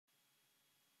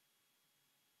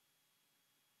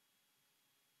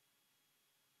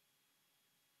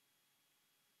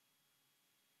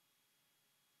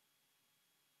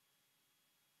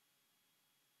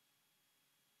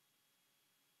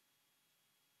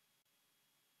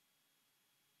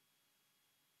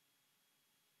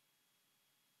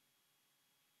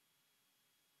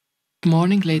Good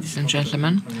morning, ladies and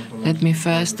gentlemen. Let me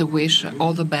first wish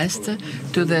all the best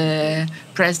to the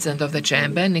President of the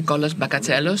Chamber, Nicholas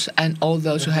Bakatselos, and all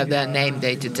those who have their name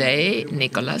day today,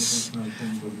 Nicholas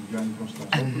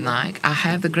and Mike. I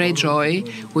have the great joy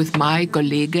with my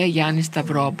colleague, Ioannis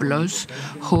Stavropoulos,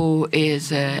 who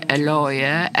is a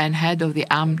lawyer and head of the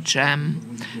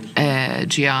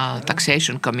AmChamGR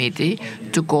Taxation Committee,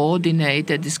 to coordinate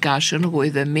a discussion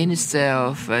with the Minister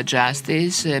of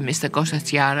Justice, Mr. Kostas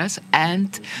Tsiaras,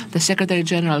 and the Secretary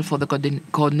General for the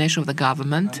Coordination of the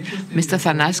Government, Mr.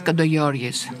 Thanasis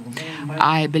Kontogeorgis.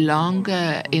 I belong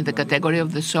in the category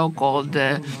of the so-called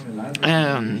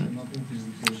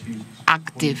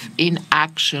active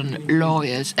in-action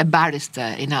lawyers, a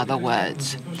barrister, in other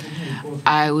words.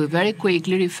 I will very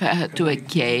quickly refer to a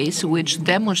case which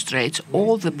demonstrates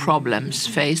all the problems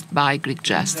faced by Greek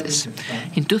justice.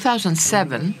 In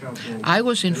 2007, I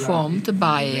was informed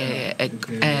by a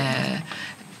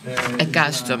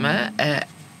customer, a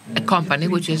company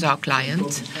which is our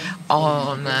client,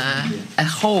 on a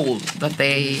hole that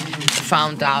they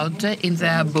found out in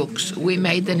their books. We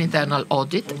made an internal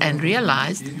audit and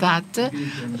realized that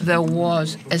there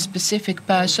was a specific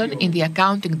person in the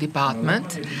accounting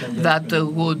department that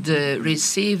would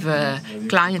receive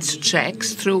clients'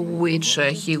 checks through which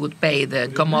he would pay the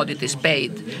commodities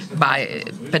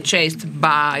purchased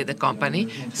by the company.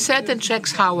 Certain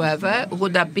checks, however,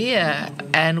 would appear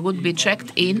and would be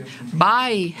checked in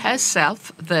by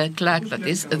herself, the clerk, that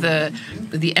is, the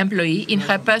employee, in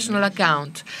her personal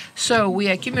account. So we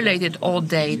accumulated all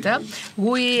data.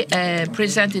 We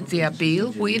presented the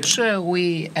appeal, which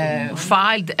we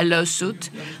filed a lawsuit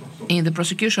in the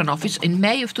prosecution office in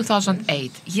May of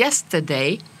 2008.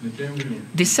 Yesterday,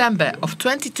 December of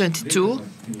 2022,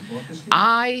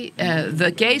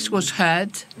 the case was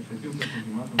heard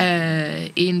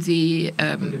in the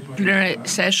plenary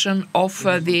session of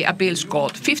the appeals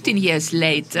court. 15 years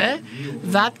later,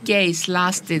 that case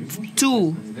lasted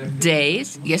 2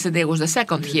 days. Yesterday was the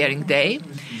second hearing day.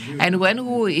 And when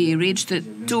we reached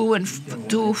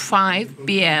 2:05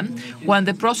 p.m., when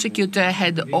the prosecutor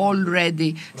had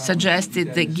already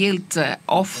suggested the guilt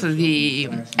of the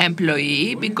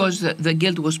employee because the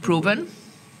guilt was proven,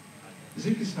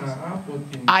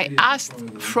 I asked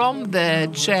from the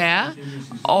chair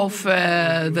of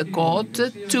the court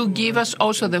to give us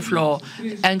also the floor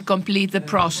and complete the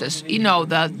process. You know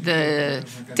that the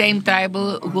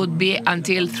timetable would be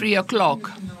until 3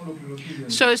 o'clock,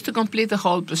 so as to complete the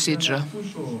whole procedure.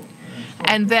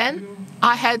 And then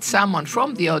I had someone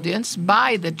from the audience,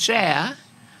 by the chair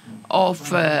of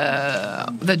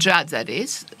the judge, that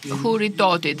is, who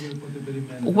retorted,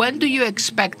 "When do you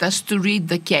expect us to read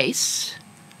the case?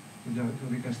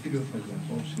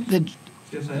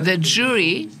 The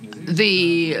jury,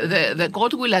 the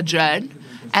court will adjourn,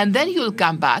 and then you'll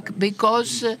come back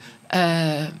because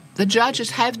the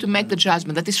judges have to make the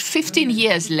judgment." That is 15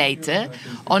 years later,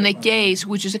 on a case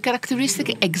which is a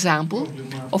characteristic example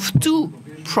of two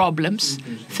problems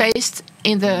faced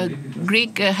in the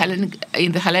Greek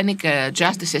Hellenic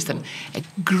justice system: a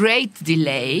great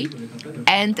delay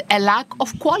and a lack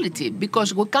of quality,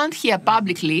 because we can't hear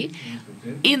publicly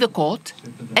in the court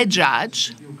a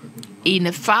judge in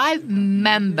a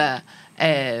 5-member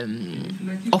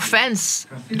offense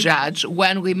judge,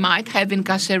 when we might have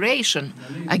incarceration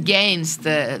against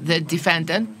the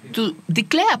defendant, to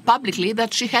declare publicly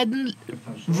that she hadn't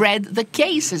read the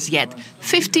cases yet,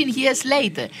 15 years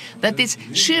later. That is,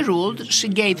 she ruled, she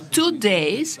gave 2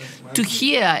 days to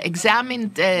hear,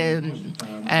 examine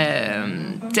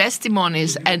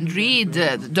testimonies and read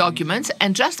the documents,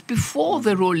 and just before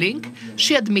the ruling,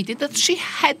 she admitted that she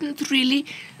hadn't really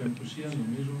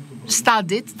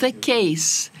studied the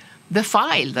case, the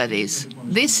file, that is.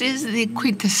 This is the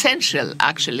quintessential,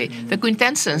 actually, the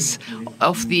quintessence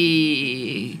of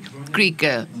the Greek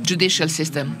judicial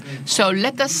system. So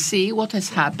let us see what has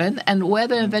happened and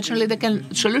whether eventually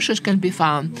solutions can be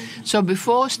found. So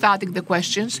before starting the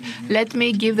questions, let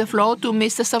me give the floor to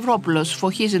Mr. Stavropoulos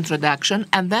for his introduction,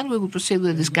 and then we will proceed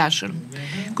with the discussion.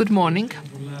 Good morning.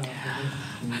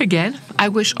 Again, I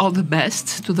wish all the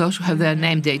best to those who have their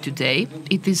name day today.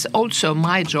 It is also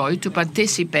my joy to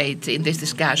participate in this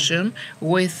discussion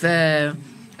with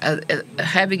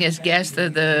having as guest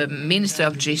the Minister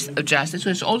of Justice, who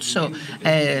has also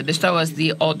bestowed us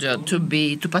the order to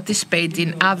participate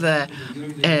in other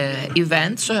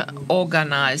events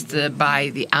organized by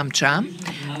the AmCham,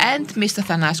 and Mr.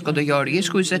 Thanasis Kontogeorgis,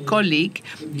 who is a colleague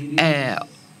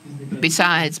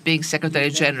besides being Secretary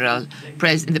General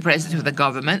in the Presidency of the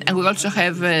government. And we also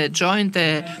have joint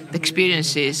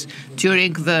experiences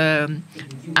during the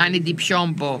Anni di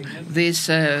Piombo, these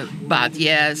bad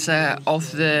years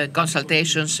of the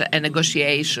consultations and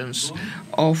negotiations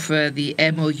of the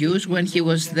MOUs, when he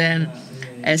was then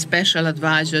a special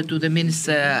advisor to the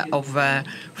Minister of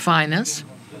Finance.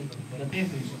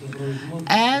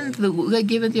 And we're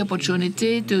given the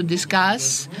opportunity to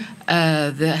discuss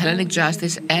the Hellenic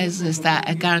justice as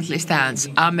it currently stands.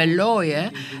 I'm a lawyer,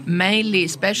 mainly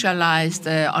specialized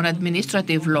on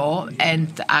administrative law and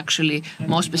actually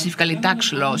more specifically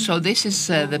tax law. So this is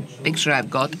the picture I've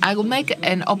got. I will make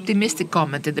an optimistic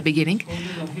comment at the beginning,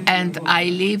 and I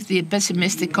leave the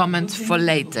pessimistic comment for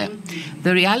later.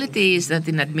 The reality is that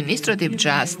in administrative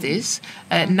justice,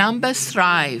 numbers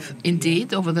thrive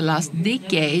indeed over the last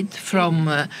decade from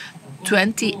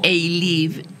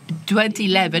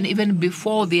 2011, even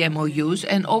before the MOUs,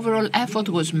 an overall effort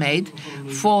was made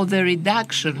for the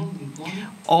reduction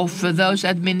of those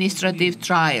administrative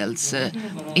trials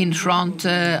in front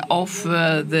of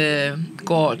the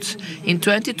courts. In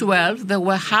 2012, there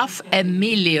were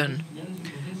 500,000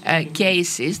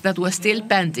 cases that were still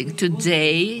pending.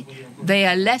 Today, they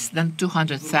are less than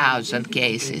 200,000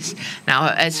 cases. Now,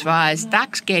 as far as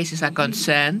tax cases are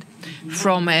concerned,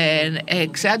 from an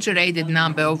exaggerated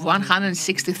number of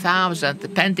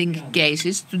 160,000 pending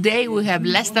cases, today we have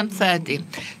less than 30.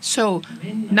 So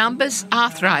numbers are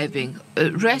thriving.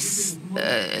 Rests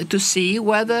to see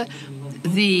whether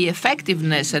the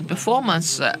effectiveness and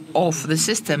performance of the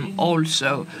system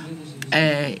also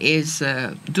is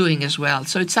doing as well.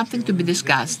 So it's something to be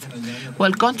discussed.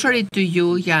 Well, contrary to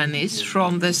you, Ioannis,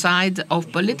 from the side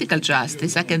of political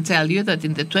justice, I can tell you that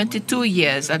in the 22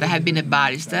 years that I have been a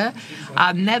barrister,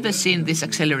 I've never seen this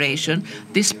acceleration,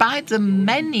 despite the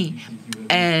many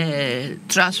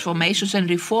transformations and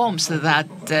reforms that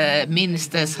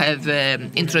ministers have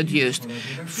introduced.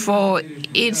 For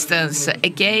instance, a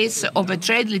case of a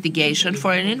trade litigation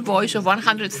for an invoice of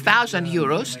 100,000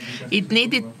 euros, it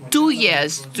needed 2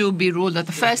 years to be ruled at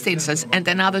the first instance and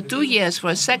another 2 years for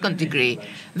a second degree.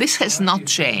 This has not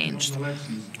changed.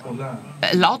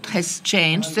 A lot has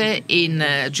changed in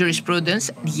jurisprudence,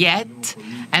 yet,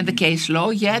 and the case law,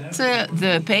 yet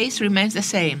the pace remains the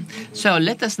same. So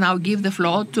let us now give the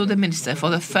floor to the Minister for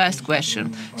the first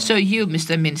question. So you,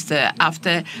 Mr. Minister,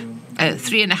 after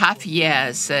 3.5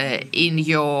 years in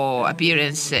your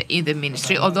appearance in the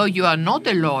ministry, although you are not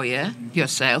a lawyer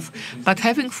yourself, but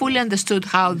having fully understood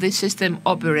how this system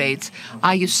operates,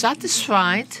 are you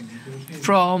satisfied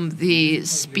from the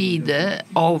speed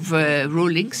of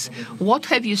rulings? What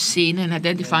have you seen and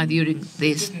identified during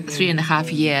these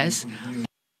 3.5 years?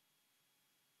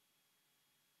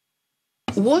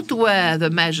 What were the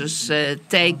measures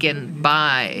taken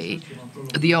by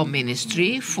your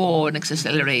ministry for an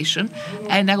acceleration?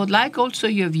 And I would like also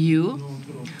your view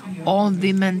on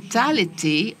the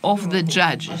mentality of the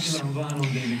judges.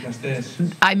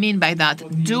 I mean by that,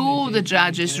 do the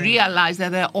judges realize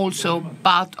that they're also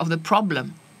part of the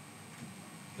problem?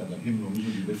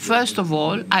 First of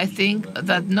all, I think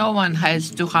that no one has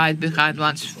to hide behind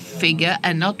one's figure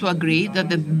and not to agree that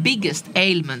the biggest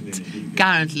ailment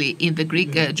currently in the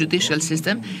Greek judicial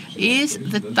system is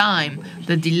the time,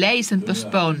 the delays and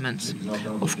postponements.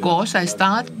 Of course, I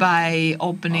start by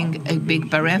opening a big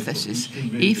parenthesis.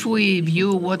 If we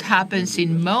view what happens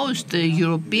in most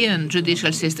European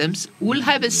judicial systems, we'll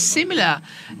have a similar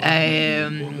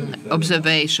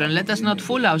observation. Let us not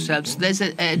fool ourselves. There's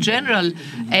a general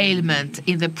ailment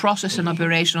in the process and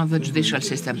operation of the judicial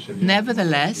system.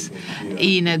 Nevertheless,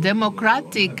 in a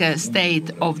democratic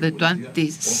state of the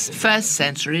 21st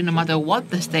century, no matter what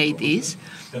the state is,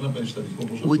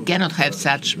 we cannot have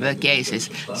such cases.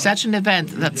 Such an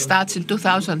event that starts in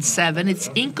 2007, it's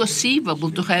inconceivable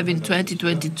to have in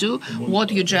 2022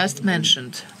 what you just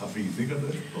mentioned.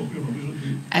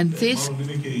 And this,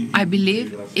 I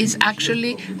believe, is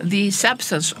actually the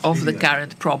substance of the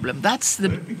current problem. That's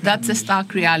the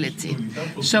stark reality.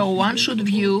 So one should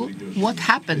view what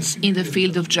happens in the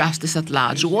field of justice at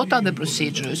large. What are the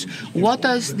procedures? What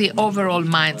is the overall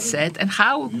mindset? And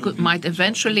how might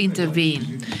eventually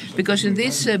intervene? Because in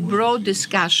this broad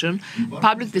discussion,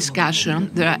 public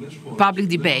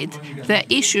debate, there are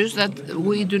issues that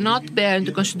we do not bear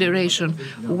into consideration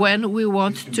when we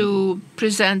want to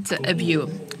present a view.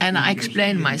 And I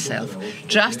explain myself.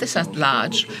 Justice at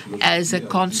large, as a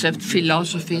concept,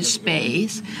 philosophy,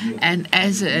 space, and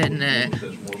as an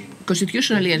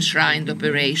constitutionally enshrined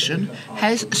operation,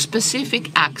 has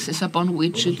specific axes upon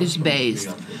which it is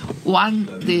based. One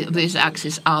of these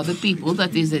axes are the people,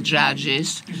 that is the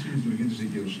judges,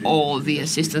 all the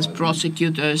assistant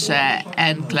prosecutors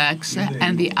and clerks.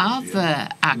 And the other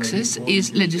axis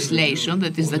is legislation,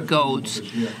 that is the codes,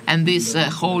 and this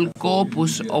whole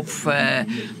corpus of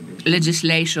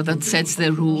legislation that sets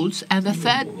the rules. And the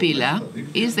third pillar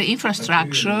is the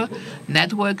infrastructure,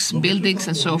 networks, buildings,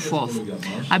 and so forth.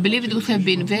 I believe it would have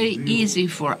been very easy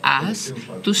for us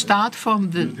to start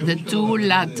from the two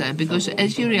latter, because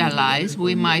as you realize,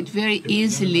 we might very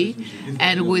easily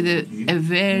and with a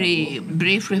very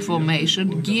brief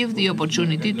reformation give the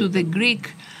opportunity to the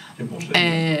Greek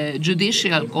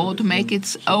judicial court to make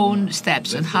its own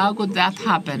steps. And how could that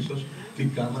happen?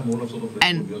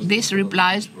 And this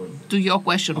replies to your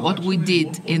question, what we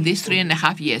did in these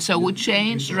 3.5 years. So we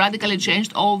radically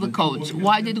changed all the codes.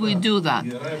 Why did we do that?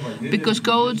 Because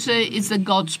codes is the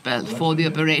godspell for the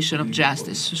operation of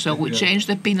justice. So we changed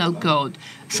the penal code.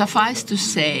 Suffice to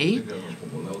say,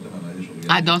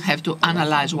 I don't have to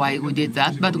analyze why we did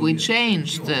that, but we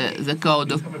changed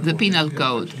the penal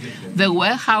code. There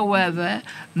were, however,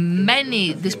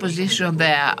 many dispositions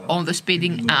there on the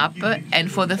speeding up, and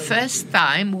for the first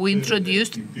time we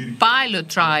introduced pilot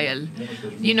trial.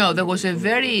 You know, there was a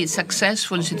very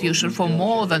successful institution for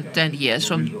more than 10 years,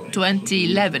 from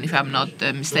 2011, if I'm not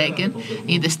mistaken,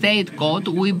 in the state court.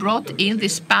 We brought in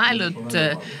this pilot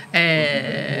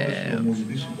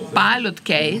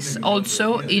case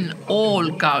also in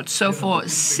all courts. So for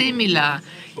similar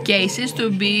cases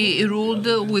to be ruled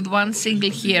with one single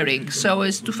hearing, so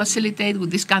as to facilitate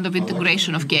with this kind of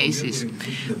integration of cases.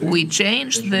 We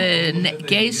changed the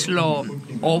case law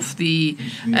of the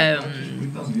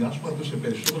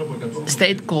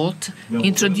state court,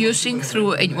 introducing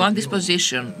through one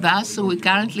disposition. Thus, we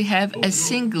currently have a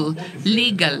single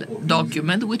legal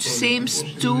document which seems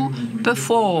to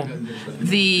perform.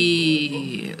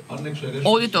 The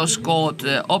auditor's court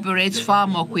operates far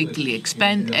more quickly,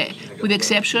 with the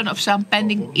exception of some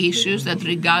pending issues that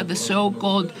regard the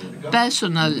so-called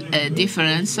personal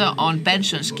difference on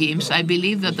pension schemes. I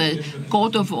believe that the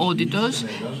Court of Auditors,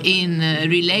 in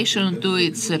relation to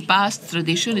its past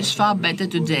tradition, is far better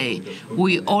today.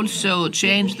 We also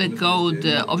changed the code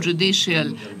of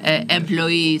judicial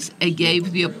employees and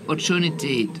gave the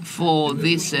opportunity for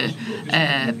this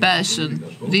person,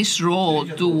 this role,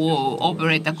 to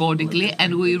operate accordingly,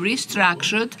 and we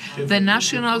restructured the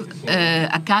National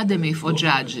Academy for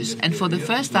Judges. And for the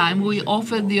first time, we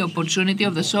offered the opportunity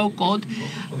of the so-called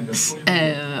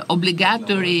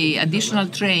obligatory additional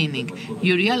training.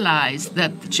 You realize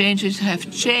that changes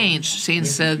have changed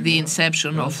since the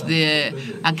inception of the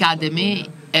academy.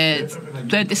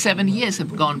 27 years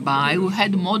have gone by. We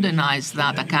had modernized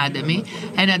that academy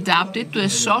and adapted to a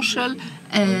social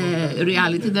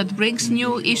reality that brings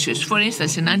new issues. For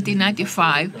instance, in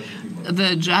 1995,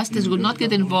 the justice would not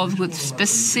get involved with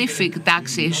specific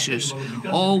tax issues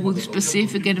or with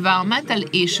specific environmental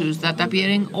issues that are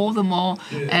appearing all the more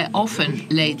often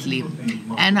lately.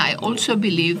 And I also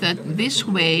believe that this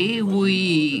way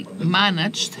we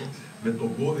managed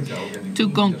to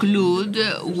conclude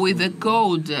with a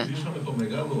code,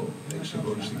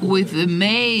 with the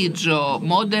major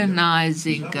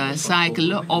modernizing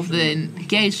cycle of the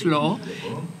case law,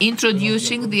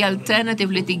 introducing the alternative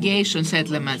litigation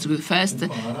settlements. We first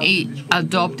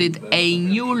adopted a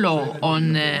new law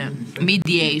on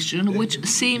mediation, which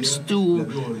seems to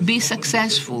be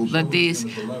successful. That is,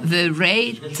 the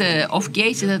rate of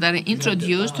cases that are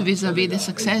introduced vis-à-vis the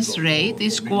success rate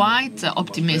is quite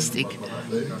optimistic.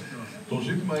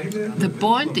 The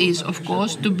point is, of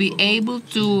course, to be able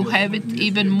to have it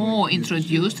even more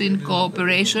introduced in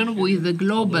cooperation with the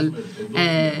global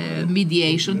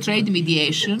mediation, trade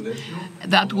mediation,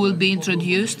 that will be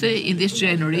introduced in this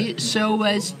January, so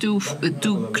as to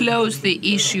close the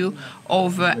issue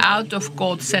of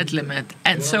out-of-court settlement.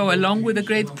 And so, along with the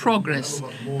great progress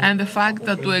and the fact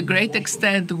that to a great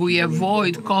extent we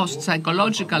avoid costs,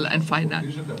 psychological and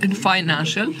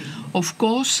financial, of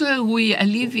course, we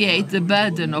alleviate the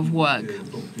burden of work,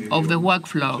 of the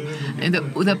workflow. In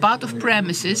the part of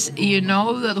premises, you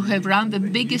know that we have run the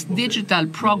biggest digital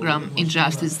program in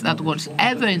justice that was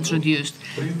ever introduced.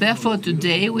 Therefore,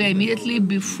 today, we are immediately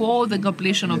before the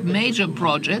completion of major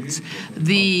projects,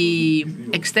 the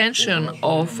extension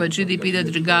of GDP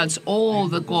that regards all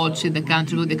the courts in the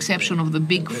country, with the exception of the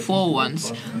big four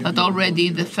ones, that already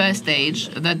in the first stage,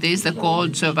 that is the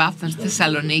courts of Athens,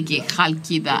 Thessaloniki,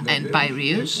 Chalkida, and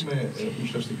Piraeus.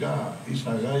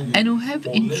 And we have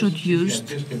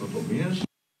introduced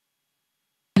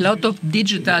lot of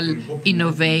digital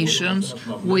innovations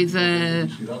with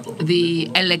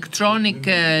the electronic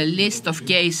list of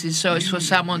cases, so it's for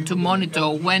someone to monitor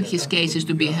when his case is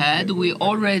to be heard. We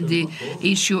already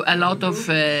issue a lot of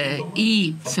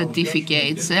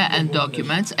e-certificates and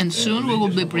documents, and soon we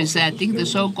will be presenting the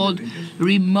so-called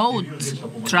remote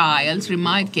trials,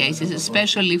 remote cases,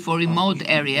 especially for remote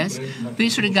areas.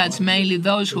 This regards mainly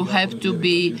those who have to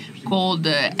be called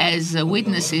as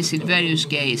witnesses in various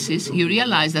cases. You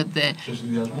realize that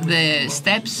the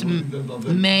steps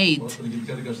made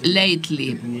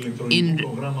lately in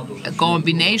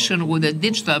combination with a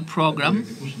digital program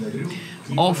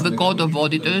of the Court of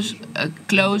Auditors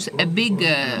close a big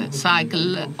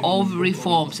cycle of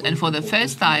reforms. And for the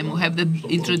first time, we have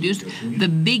introduced the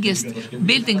biggest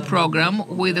building program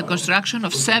with the construction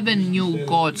of 7 new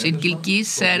courts in Kilkis,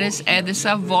 Tsiaras,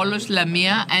 Edessa, Volos,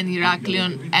 Lamia, and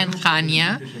Heraklion and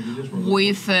Chania,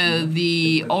 with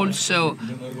the also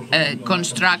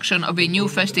construction of a new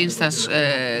first instance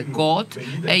court.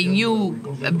 A new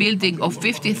building of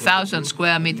 50,000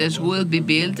 square meters will be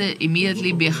built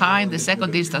immediately behind the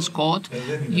second instance court.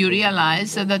 You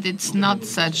realize that it's not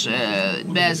such,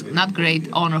 there's not great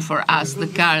honor for us, the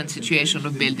current situation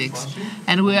of buildings.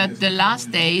 And we're at the last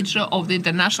stage of the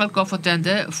international call for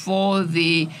tender for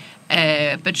the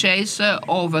purchase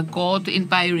of a court in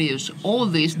Piraeus. All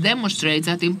this demonstrates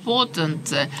that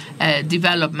important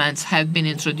developments have been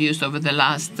introduced over the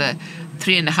last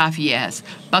 3.5 years.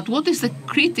 But what is the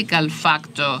critical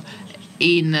factor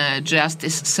in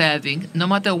justice serving? No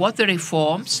matter what the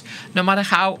reforms, no matter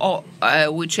how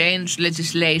we change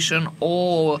legislation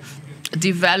or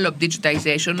develop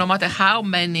digitization, no matter how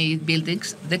many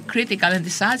buildings, the critical and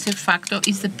decisive factor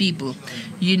is the people.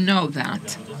 You know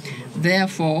that.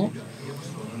 Therefore,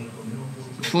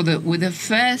 with the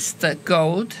first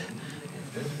code,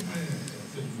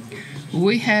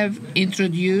 we have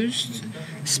introduced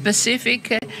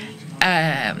specific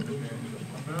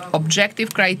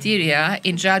objective criteria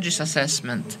in judges'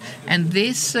 assessment. And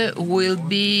this will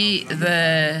be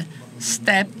the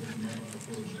step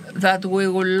that we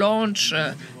will launch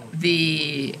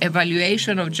the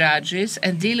evaluation of judges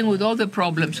and dealing with all the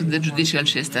problems in the judicial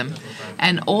system.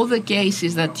 And all the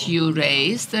cases that you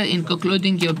raised in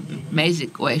concluding your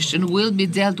basic question will be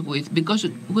dealt with, because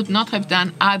it would not have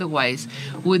done otherwise,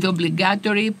 with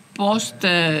obligatory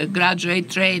postgraduate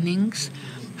trainings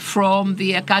from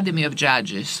the Academy of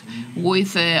Judges,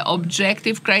 with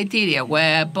objective criteria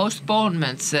where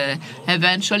postponements,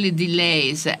 eventually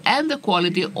delays, and the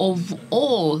quality of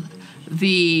all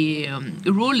the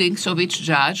rulings of each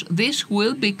judge. This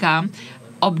will become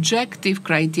objective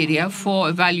criteria for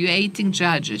evaluating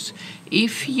judges.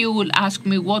 If you will ask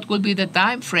me what will be the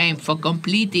time frame for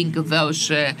completing those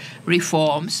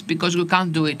reforms, because we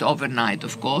can't do it overnight,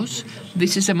 of course.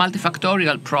 This is a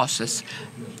multifactorial process,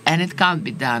 and it can't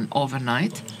be done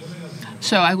overnight.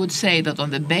 So I would say that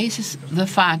on the basis, the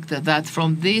fact that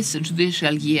from this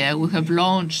judicial year we have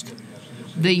launched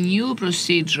the new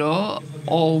procedure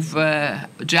of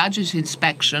judges'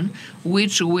 inspection,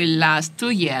 which will last 2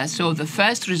 years. So the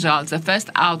first results, the first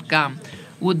outcome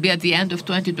would be at the end of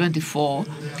 2024.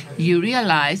 You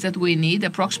realize that we need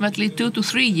approximately 2 to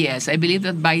 3 years. I believe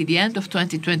that by the end of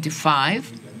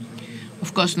 2025,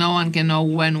 of course, no one can know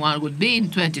when one would be in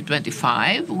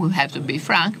 2025. We have to be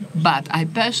frank. But I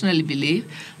personally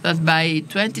believe that by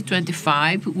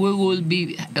 2025, we will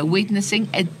be witnessing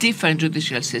a different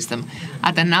judicial system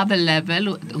at another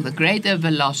level, with a greater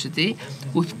velocity,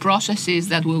 with processes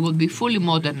that we will be fully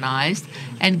modernized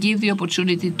and give the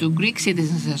opportunity to Greek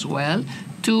citizens as well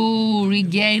to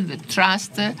regain the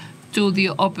trust to the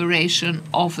operation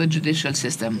of the judicial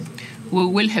system. We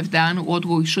will have done what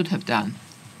we should have done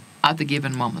at a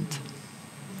given moment.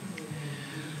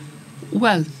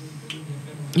 Well,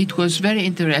 it was very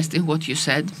interesting what you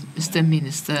said, Mr.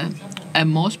 Minister, and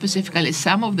more specifically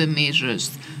some of the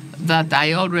measures that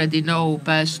I already know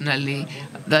personally,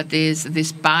 that is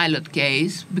this pilot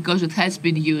case, because it has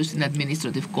been used in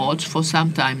administrative courts for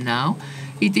some time now.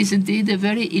 It is indeed a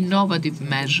very innovative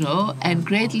measure and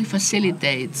greatly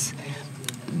facilitates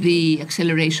the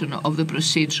acceleration of the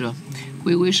procedure.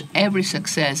 We wish every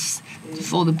success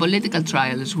for the political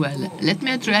trial as well. Let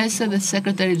me address the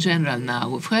Secretary General now.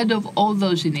 We've heard of all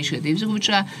those initiatives, which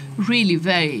are really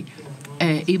very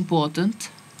important.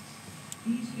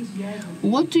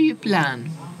 What do you plan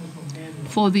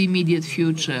for the immediate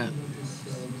future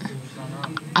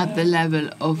at the level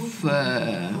of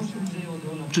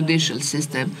judicial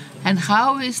system, and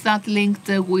how is that linked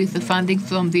with the funding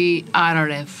from the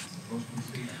RRF?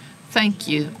 Thank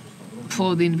you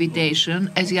for the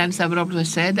invitation. As Ioannis Stavropoulos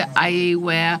said, I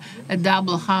wear a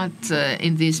double hat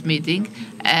in this meeting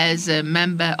as a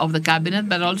member of the cabinet,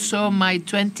 but also my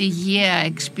 20-year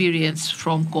experience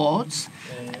from courts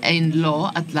in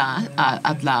law at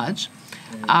large.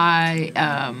 I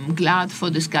am glad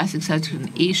for discussing such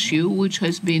an issue, which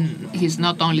is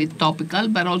not only topical,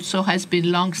 but also has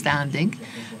been long-standing,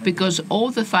 because all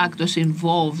the factors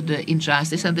involved in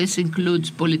justice, and this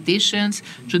includes politicians,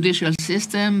 judicial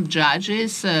system,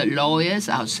 judges, lawyers,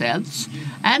 ourselves,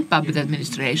 and public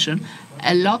administration.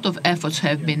 A lot of efforts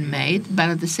have been made, but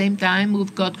at the same time,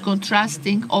 we've got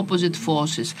contrasting opposite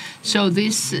forces. So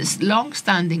this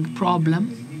long-standing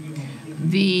problem,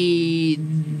 the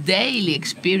daily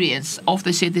experience of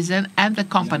the citizen and the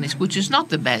companies, which is not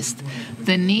the best,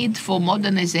 the need for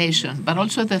modernization, but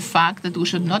also the fact that we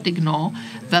should not ignore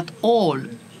that all,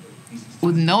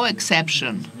 with no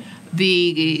exception,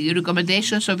 the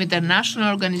recommendations of international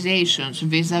organizations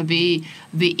vis-à-vis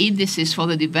the indices for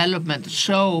the development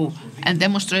show and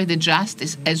demonstrate the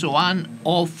justice as one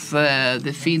of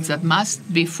the fields that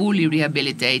must be fully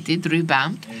rehabilitated,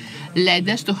 revamped, led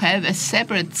us to have a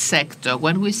separate sector.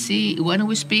 When we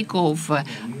speak of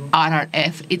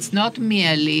RRF, it's not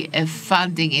merely a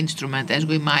funding instrument as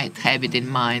we might have it in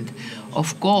mind.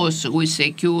 Of course, we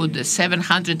secured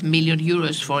 700 million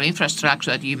euros for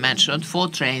infrastructure that you mentioned, for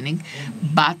training,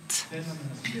 but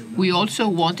we also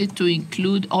wanted to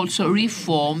include also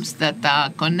reforms that are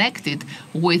connected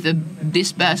with the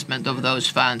disbursement of those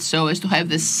funds, so as to have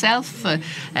the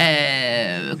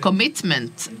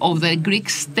self-commitment of the Greek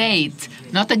state,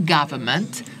 not a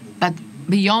government, but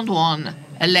beyond one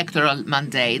electoral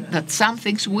mandate, that some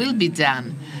things will be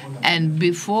done. And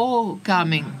before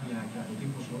coming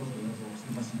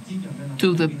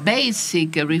to the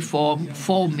basic reform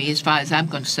for me, as far as I'm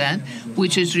concerned,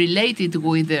 which is related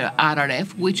with the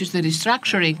RRF, which is the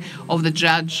restructuring of the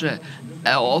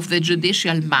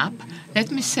judicial map,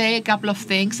 let me say a couple of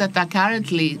things that are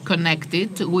currently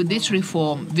connected with this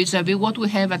reform vis-à-vis what we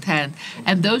have at hand.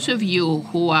 And those of you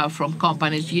who are from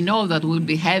companies, you know that we'll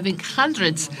be having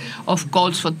hundreds of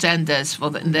calls for tenders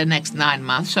in the next 9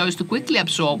 months, so as to quickly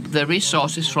absorb the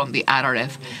resources from the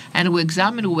RRF. And we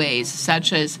examine ways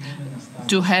such as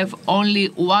to have only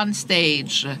one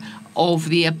stage of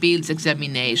the appeals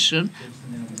examination,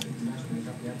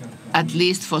 at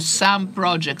least for some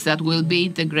projects that will be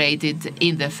integrated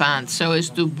in the fund, so as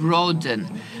to broaden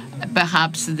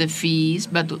perhaps the fees,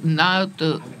 but not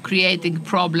creating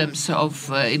problems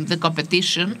in the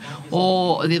competition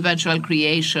or the eventual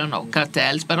creation of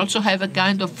cartels, but also have a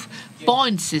kind of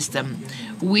point system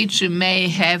which may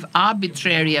have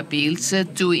arbitrary appeals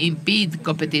to impede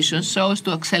competition so as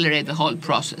to accelerate the whole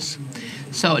process.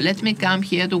 So let me come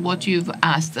here to what you've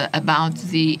asked about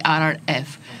the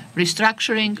RRF.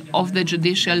 Restructuring of the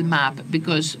judicial map,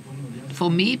 because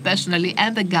for me personally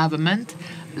and the government,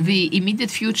 the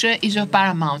immediate future is of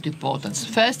paramount importance.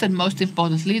 First and most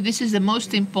importantly, this is the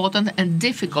most important and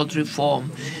difficult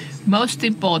reform. Most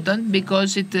important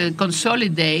because it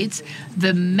consolidates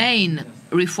the main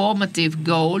reformative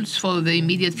goals for the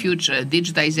immediate future: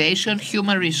 digitization,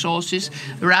 human resources,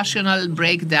 rational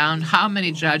breakdown, how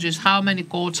many judges, how many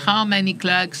courts, how many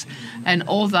clerks, and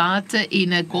all that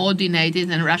in a coordinated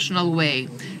and rational way.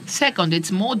 Second,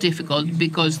 it's more difficult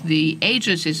because the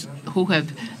agencies who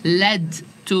have led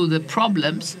to the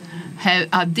problems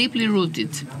are deeply rooted.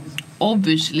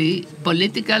 Obviously,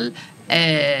 political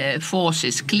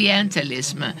forces,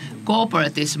 clientelism,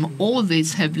 corporatism, all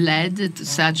these have led to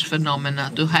such phenomena.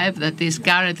 To have that is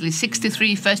currently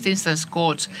 63 first instance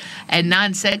courts and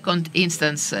 9 second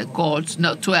instance courts,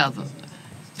 no,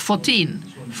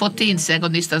 14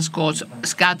 second instance courts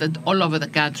scattered all over the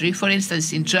country. For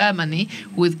instance, in Germany,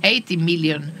 with 80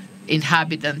 million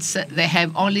inhabitants, they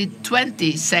have only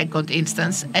 20 second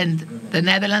instance, and the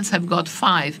Netherlands have got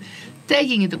 5.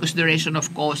 Taking into consideration,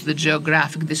 of course, the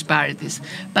geographic disparities.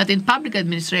 But in public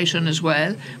administration as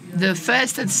well, the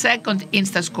first and second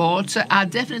instance courts are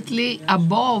definitely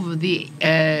above the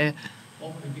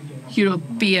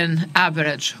European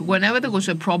average. Whenever there was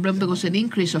a problem, there was an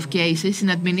increase of cases in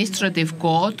administrative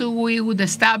court, we would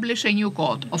establish a new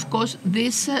court. Of course,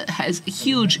 this has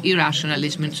huge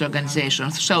irrationalism in its organization.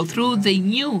 So through the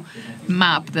new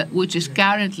map, which is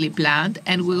currently planned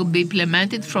and will be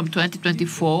implemented from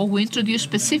 2024, we introduce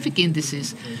specific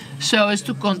indices so as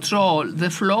to control the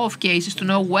flow of cases, to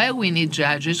know where we need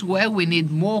judges, where we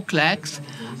need more clerks,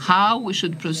 how we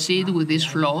should proceed with this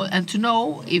flow, and to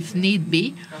know, if need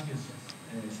be,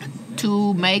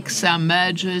 to make some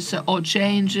mergers or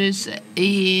changes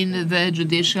in the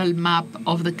judicial map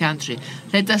of the country.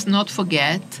 Let us not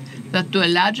forget that to a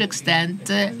large extent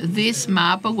this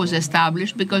map was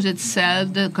established because it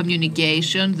served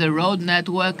communication, the road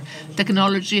network,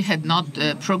 technology had not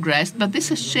progressed, but this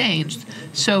has changed.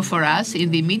 So for us,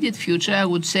 in the immediate future, I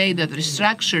would say that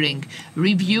restructuring,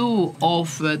 review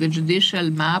of the judicial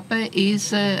map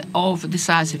is of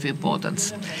decisive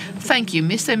importance. Thank you,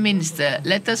 Mr. Minister.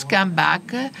 Let us come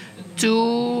back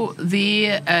to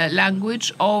the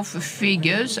language of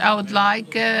figures. I would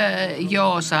like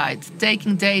your side,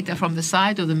 taking data from the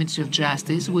side of the Ministry of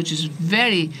Justice, which is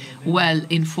very well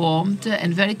informed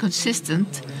and very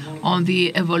consistent on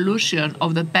the evolution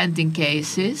of the pending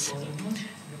cases.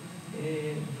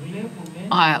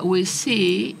 We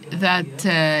see that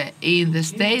in the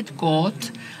state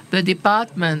court, the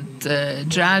department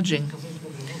judging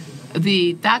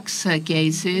the tax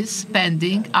cases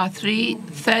pending are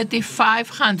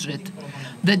 3,500.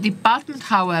 The department,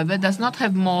 however, does not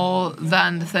have more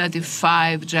than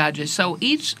 35 judges. So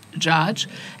each judge,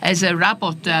 as a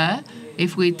rapporteur,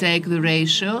 if we take the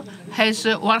ratio, has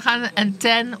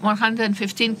 110,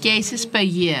 115 cases per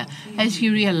year. As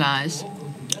you realize,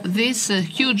 this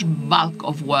huge bulk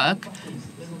of work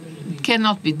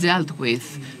cannot be dealt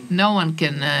with. No one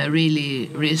can really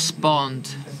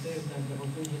respond.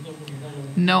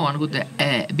 No one would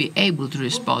be able to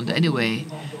respond anyway.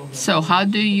 So how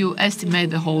do you estimate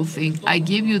the whole thing? I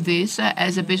give you this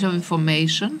as a piece of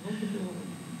information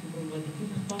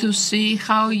to see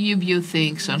how you view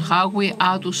things and how we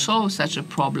are to solve such a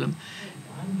problem.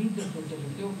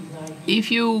 If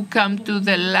you come to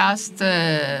the last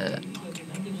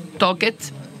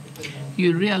docket,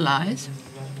 you realize,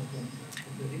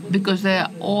 because they are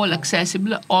all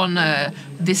accessible, on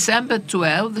December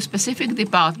 12, the specific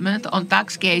department on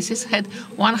tax cases had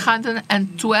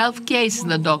 112 cases in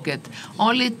the docket.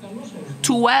 Only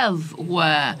 12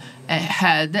 were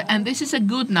heard, and this is a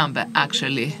good number,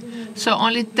 actually. So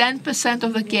only 10%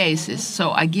 of the cases.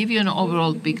 So I give you an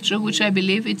overall picture, which I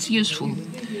believe it's useful.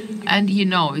 And you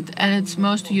know it, and it's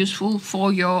most useful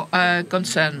for your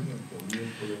concern.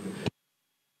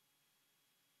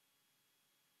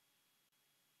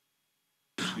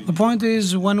 The point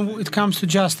is, when it comes to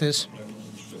justice,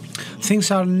 things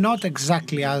are not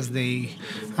exactly as they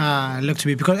look to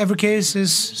be, because every case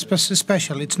is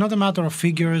special. It's not a matter of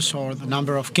figures or the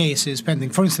number of cases pending.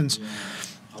 For instance,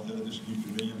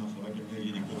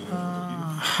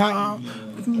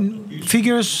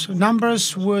 figures,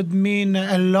 numbers would mean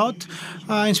a lot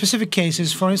in specific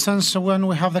cases. For instance, when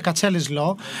we have the Katselis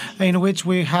law, in which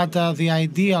we had the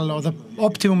ideal or the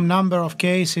optimum number of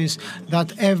cases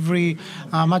that every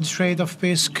magistrate of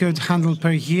peace could handle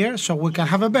per year, so we can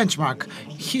have a benchmark.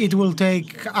 It will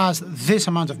take us this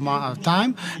amount of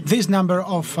time, this number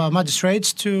of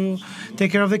magistrates to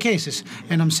take care of the cases.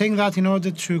 And I'm saying that in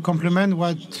order to complement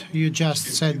what you just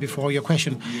said before your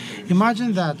question.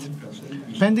 Imagine that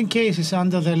pending cases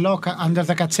under the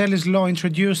Katselis law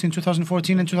introduced in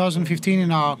 2014 and 2015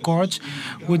 in our courts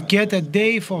would get a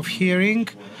day of hearing,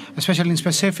 especially in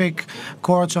specific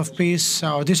courts of peace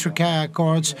or district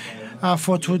courts,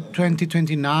 for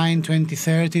 2029,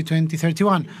 2030,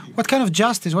 2031. What kind of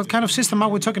justice, what kind of system are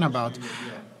we talking about?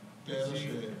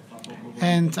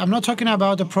 And I'm not talking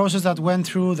about a process that went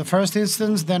through the first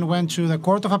instance, then went to the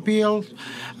Court of Appeal,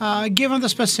 given the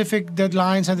specific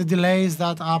deadlines and the delays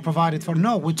that are provided for.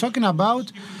 No, we're talking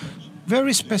about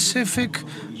very specific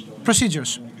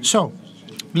procedures. So,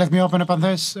 let me open a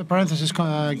parenthesis.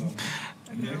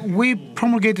 We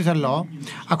promulgated a law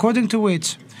according to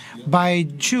which by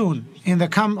June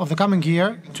of the coming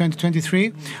year,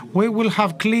 2023, we will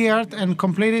have cleared and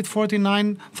completed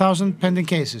 49,000 pending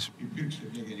cases.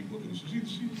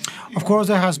 Of course,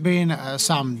 there has been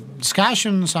some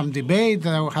discussion, some debate.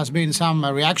 There has been some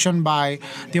reaction by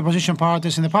the opposition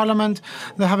parties in the parliament.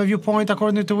 They have a viewpoint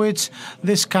according to which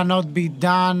this cannot be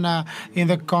done in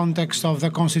the context of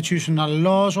the constitutional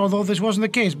laws, although this wasn't the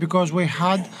case, because we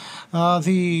had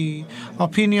the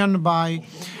opinion by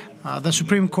the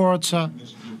Supreme Court's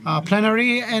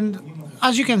plenary. And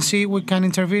as you can see, we can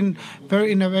intervene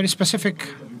in a very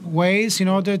specific ways in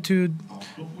order to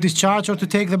discharge or to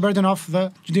take the burden off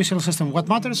the judicial system. What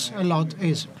matters a lot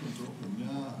is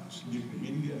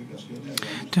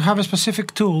to have a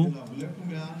specific tool,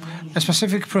 a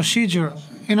specific procedure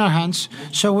in our hands,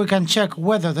 so we can check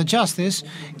whether the justice,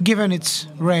 given its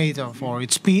rate or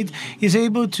its speed, is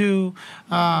able to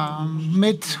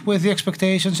meet with the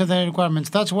expectations and the requirements.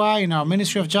 That's why in our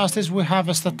Ministry of Justice we have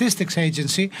a statistics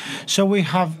agency, so we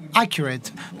have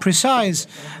accurate, precise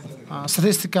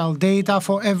statistical data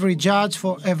for every judge,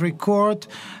 for every court,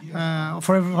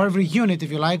 for every unit, if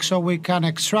you like, so we can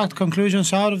extract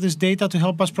conclusions out of this data to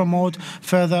help us promote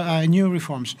further new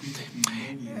reforms.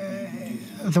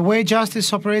 the way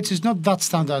justice operates is not that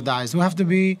standardized. We have to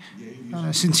be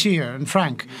sincere and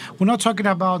frank. We're not talking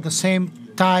about the same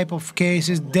type of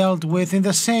cases dealt with in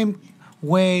the same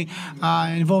way,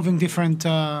 involving different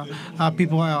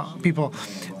people,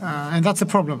 and that's the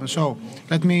problem. So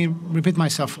let me repeat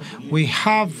myself. We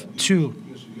have to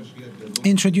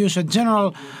introduce a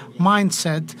general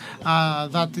mindset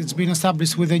that it's been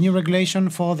established with a new regulation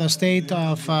for the state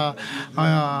of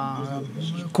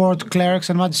court clerks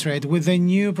and magistrates, with the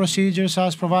new procedures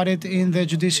as provided in the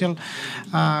judicial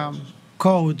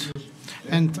code.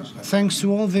 And thanks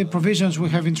to all the provisions we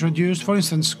have introduced, for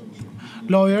instance,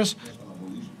 lawyers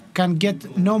can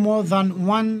get no more than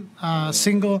one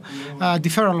single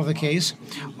deferral of the case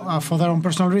for their own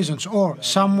personal reasons, or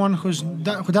someone who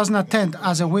doesn't attend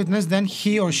as a witness, then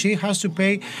he or she has to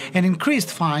pay an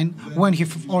increased fine when he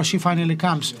or she finally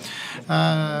comes,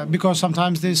 because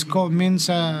sometimes this means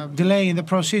delay in the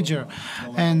procedure,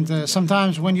 and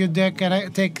sometimes when you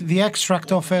take the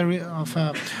extract of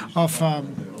a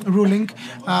ruling,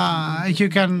 you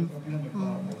can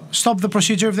stop the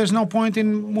procedure if there's no point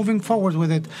in moving forward with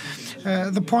it.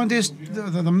 The point is,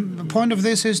 the point of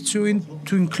this is to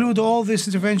include all these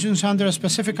interventions under a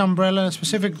specific umbrella, a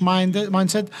specific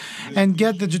mindset, and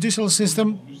get the judicial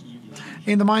system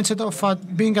in the mindset of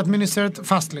being administered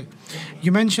fastly.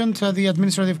 You mentioned the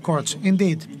administrative courts.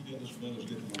 Indeed,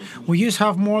 we used to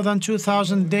have more than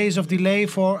 2,000 days of delay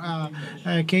for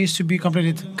a case to be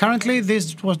completed. Currently,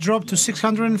 this was dropped to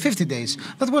 650 days.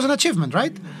 That was an achievement,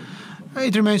 right?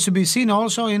 It remains to be seen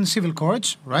also in civil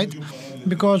courts, right?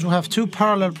 Because we have two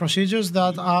parallel procedures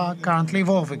that are currently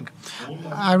evolving.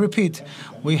 I repeat,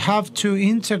 we have to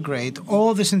integrate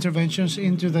all these interventions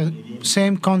into the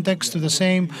same context, to the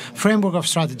same framework of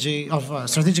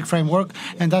strategic framework.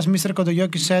 And as Mr.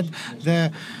 Kontogeorgis said,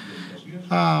 the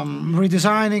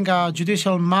redesigning our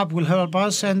judicial map will help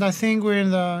us, and I think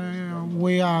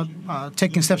we are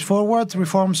taking steps forward.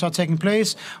 Reforms are taking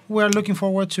place. We are looking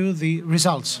forward to the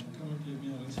results.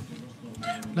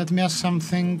 Let me ask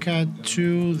something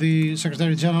to the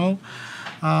Secretary General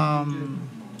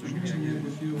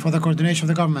for the coordination of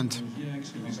the government.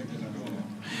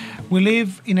 We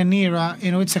live in an era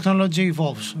in which technology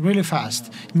evolves really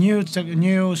fast. New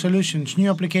solutions, new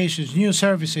applications, new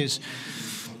services.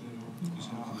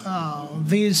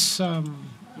 These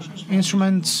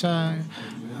instruments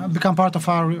become part of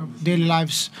our daily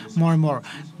lives more and more.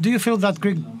 Do you feel that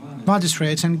Greek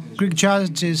magistrates and Greek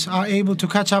judges are able to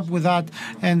catch up with that,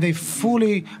 and they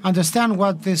fully understand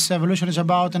what this evolution is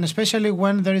about, and especially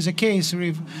when there is a case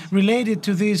related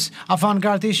to these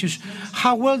avant-garde issues?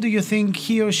 How well do you think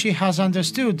he or she has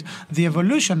understood the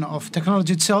evolution of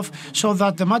technology itself, so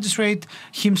that the magistrate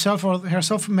himself or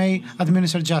herself may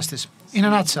administer justice? In a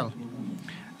nutshell,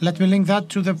 let me link that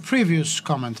to the previous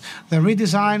comment, the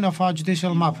redesign of our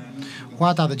judicial map.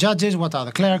 What are the judges, what are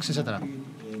the clerks, etc.?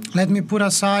 Let me put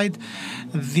aside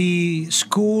the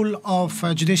school of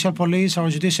judicial police or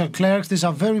judicial clerks. These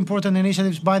are very important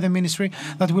initiatives by the ministry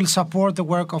that will support the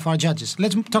work of our judges.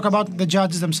 Let's talk about the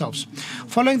judges themselves.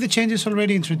 Following the changes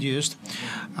already introduced,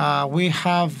 we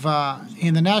have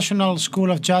in the National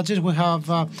School of Judges, we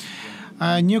have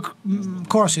new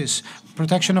courses: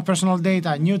 protection of personal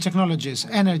data, new technologies,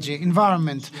 energy,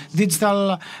 environment,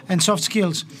 digital and soft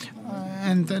skills.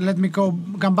 And let me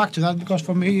come back to that, because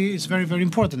for me it's very, very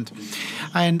important.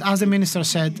 And as the minister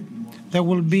said, there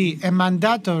will be a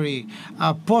mandatory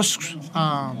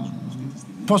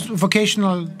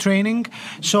post-vocational training,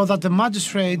 so that the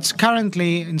magistrates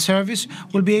currently in service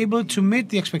will be able to meet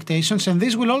the expectations, and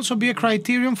this will also be a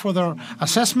criterion for their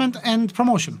assessment and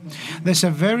promotion. There's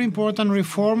a very important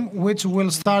reform which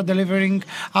will start delivering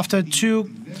after 2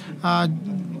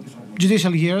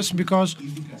 judicial years, because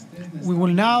we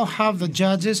will now have the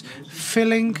judges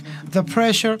feeling the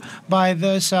pressure by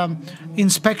this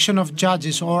inspection of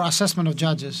judges or assessment of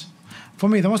judges. For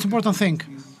me, the most important thing,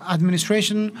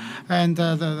 administration and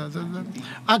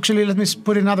actually, let me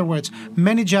put it in other words,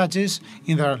 many judges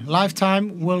in their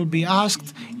lifetime will be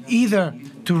asked either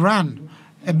to run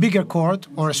a bigger court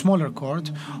or a smaller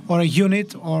court, or a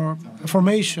unit or a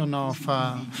formation of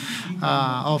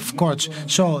courts.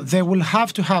 So they will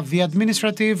have to have the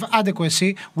administrative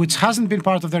adequacy, which hasn't been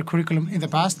part of their curriculum in the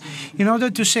past, in order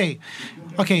to say,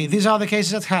 okay, these are the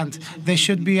cases at hand. They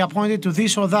should be appointed to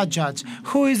this or that judge.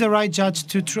 Who is the right judge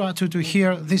to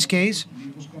hear this case?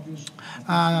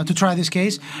 To try this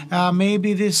case.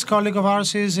 Maybe this colleague of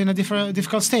ours is in a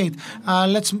difficult state.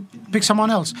 Let's pick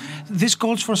someone else. This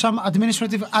calls for some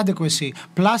administrative adequacy,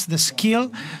 plus the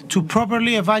skill to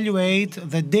properly evaluate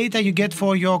the data you get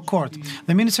for your court.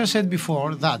 The minister said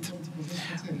before that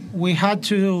we had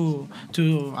to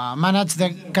manage the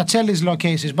Katselis law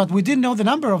cases, but we didn't know the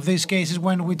number of these cases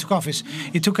when we took office.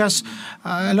 It took us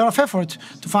a lot of effort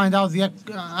to find out the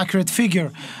accurate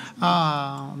figure,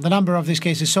 the number of these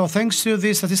cases. So thanks to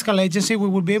the statistical agency, we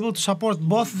will be able to support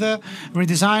both the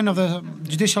redesign of the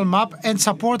judicial map and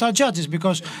support our judges,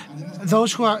 because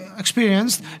those who are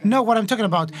experienced know what I'm talking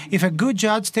about. If a good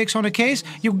judge takes on a case,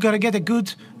 you've got to get a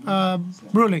good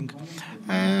ruling,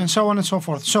 and so on and so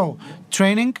forth. So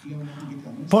training,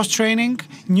 post-training,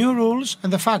 new rules,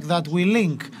 and the fact that we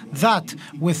link that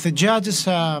with the judges'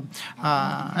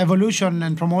 evolution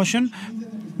and promotion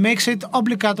makes it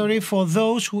obligatory for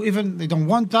those who, even they don't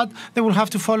want that, they will have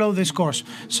to follow this course.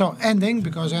 So ending,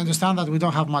 because I understand that we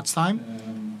don't have much time,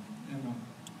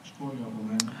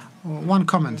 one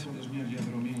comment.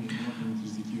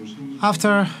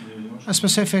 After a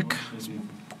specific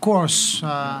course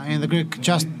in the Greek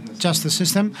justice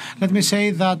system, let me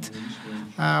say that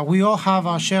we all have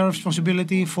our share of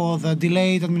responsibility for the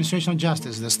delayed administration of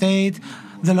justice. The state,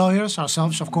 the lawyers,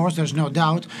 ourselves, of course, there's no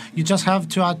doubt. You just have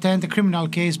to attend a criminal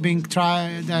case being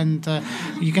tried, and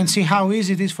you can see how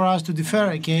easy it is for us to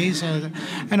defer a case.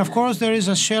 And of course, there is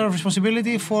a share of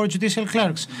responsibility for judicial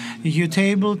clerks. You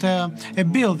tabled a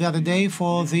bill the other day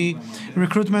for the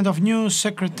recruitment of new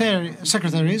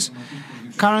secretaries.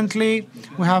 Currently,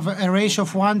 we have a ratio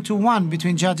of 1:1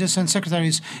 between judges and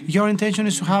secretaries. Your intention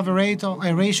is to have a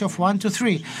ratio of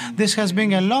 1:3. This has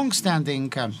been a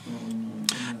long-standing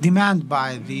demand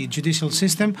by the judicial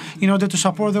system in order to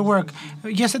support the work.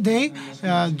 Yesterday,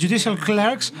 judicial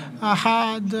clerks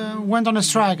went on a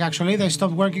strike. Actually, they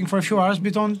stopped working for a few hours.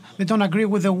 They don't agree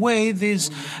with the way this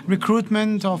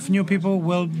recruitment of new people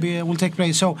will take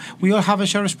place. So we all have a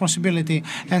shared responsibility,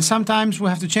 and sometimes we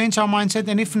have to change our mindset.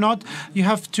 And if not, you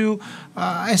have to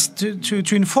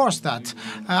enforce that.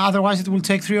 Otherwise, it will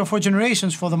take 3 or 4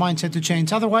 generations for the mindset to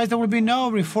change. Otherwise, there will be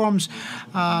no reforms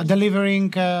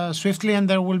delivering swiftly, and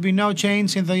there will be no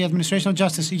change in the administration of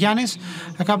justice. Ioannis,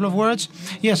 a couple of words.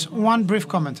 Yes, one brief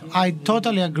comment. I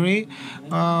totally agree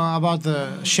about the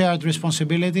shared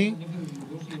responsibility,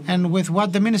 and with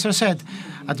what the minister said.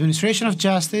 Administration of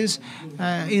justice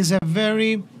is a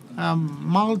very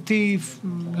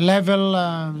multi-level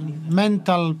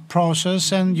mental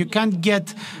process, and you can't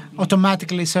get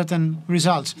automatically certain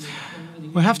results.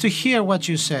 We have to hear what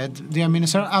you said, dear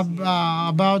Minister,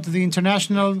 about the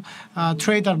international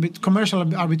commercial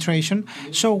arbitration.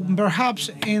 So perhaps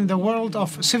in the world of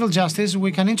civil justice,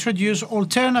 we can introduce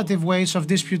alternative ways of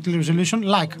dispute resolution,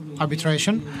 like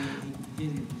arbitration,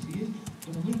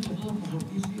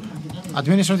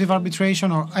 administrative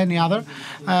arbitration, or any other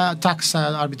tax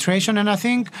arbitration. And I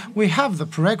think we have the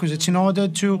prerequisites in order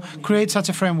to create such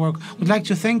a framework. We'd like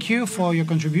to thank you for your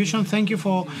contribution. Thank you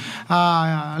for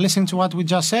listening to what we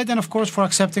just said, and of course for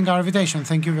accepting our invitation.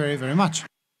 Thank you very, very much.